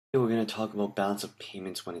We're going to talk about balance of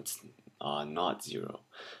payments when it's not zero.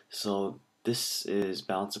 So this is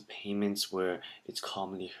balance of payments where it's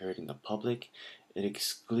commonly heard in the public. It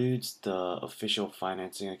excludes the official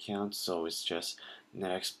financing account, so it's just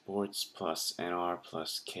net exports plus NR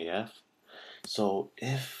plus KF. So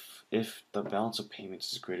if the balance of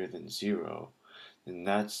payments is greater than zero, then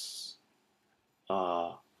that's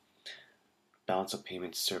uh, balance of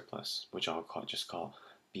payments surplus, which I'll just call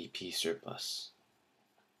BP surplus.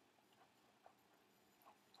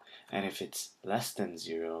 And if it's less than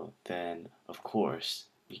zero, then of course,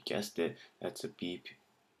 you guessed it, that's a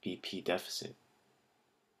BP deficit.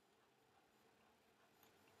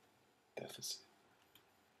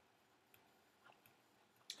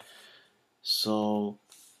 So,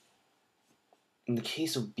 in the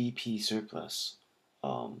case of BP surplus,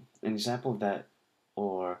 an example of that,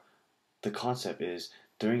 or the concept is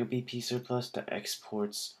during a BP surplus, the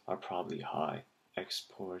exports are probably high.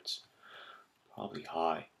 Exports probably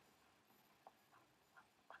high.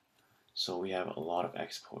 So we have a lot of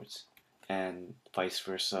exports, and vice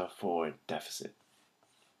versa for deficit.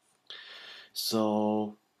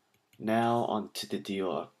 So now on to the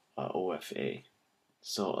deal of OFA.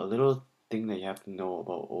 So a little thing that you have to know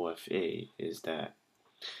about OFA is that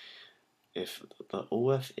if the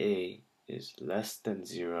OFA is less than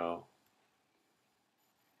zero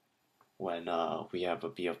when we have a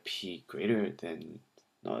B of P greater than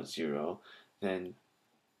not zero, then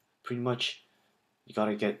pretty much you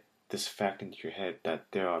gotta get this fact into your head that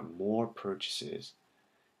there are more purchases.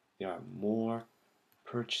 There are more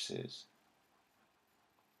purchases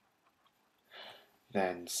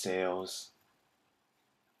than sales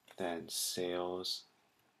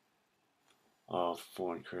of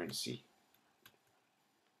foreign currency.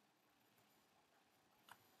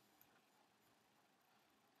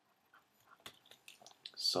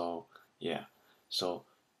 So yeah, so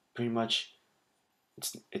pretty much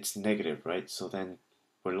it's negative, right? So then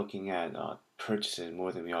we're looking at purchases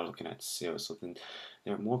more than we are looking at sales. So then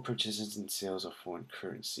there are more purchases than sales of foreign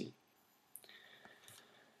currency.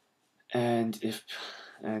 And if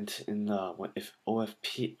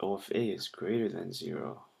OFA is greater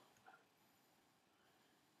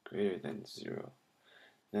than zero,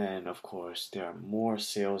 then of course there are more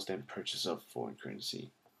sales than purchase of foreign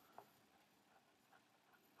currency.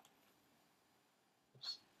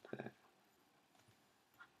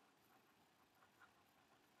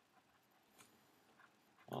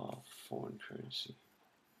 Of foreign currency.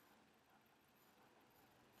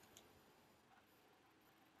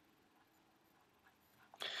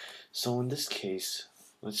 So in this case,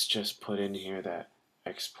 let's just put in here that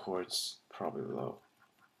exports probably low.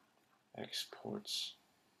 Exports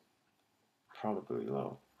probably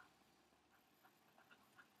low.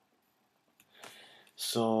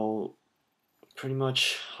 So pretty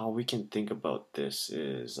much how we can think about this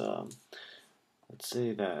is let's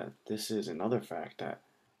say that this is another fact that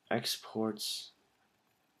exports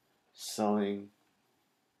selling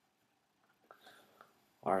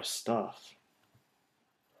our stuff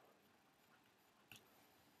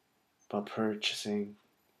but purchasing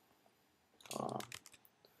um,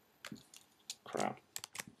 crap.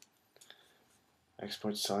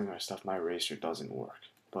 Exports selling our stuff, my eraser doesn't work,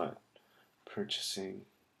 but purchasing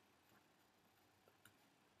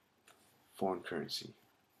foreign currency.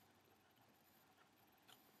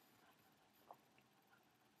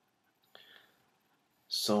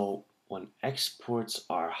 So when exports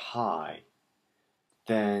are high,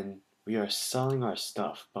 then we are selling our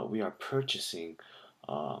stuff, but we are purchasing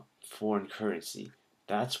foreign currency.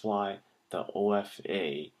 That's why the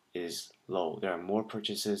OFA is low. There are more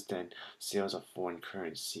purchases than sales of foreign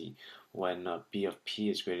currency when B of P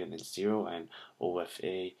is greater than zero and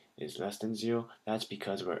OFA is less than zero. That's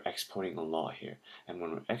because we're exporting a lot here. And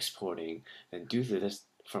when we're exporting, then due to this,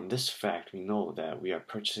 from this fact, we know that we are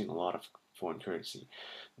purchasing a lot of foreign currency.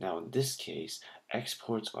 Now, in this case,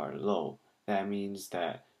 exports are low. That means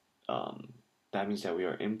that um, we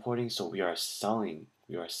are importing, so we are selling.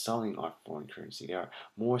 We are selling our foreign currency. There are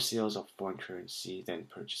more sales of foreign currency than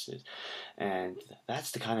purchases, and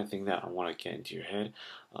that's the kind of thing that I want to get into your head.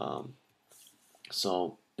 Um,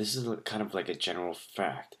 so this is kind of like a general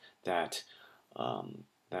fact that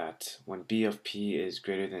that when B of P is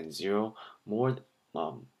greater than zero, more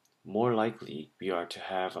um, more likely we are to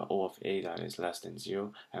have a O of A that is less than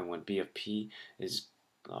zero, and when B of P is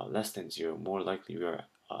less than zero, more likely we are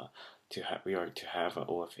to have a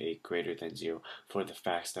O of A greater than zero for the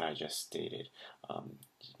facts that I just stated. Um,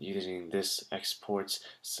 Using this exports,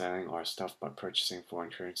 selling our stuff but purchasing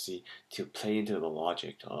foreign currency to play into the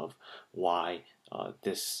logic of why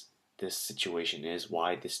this situation is,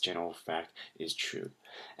 why this general fact is true.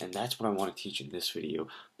 And that's what I want to teach in this video.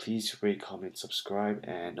 Please rate, comment, subscribe,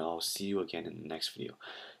 and I'll see you again in the next video.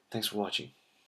 Thanks for watching.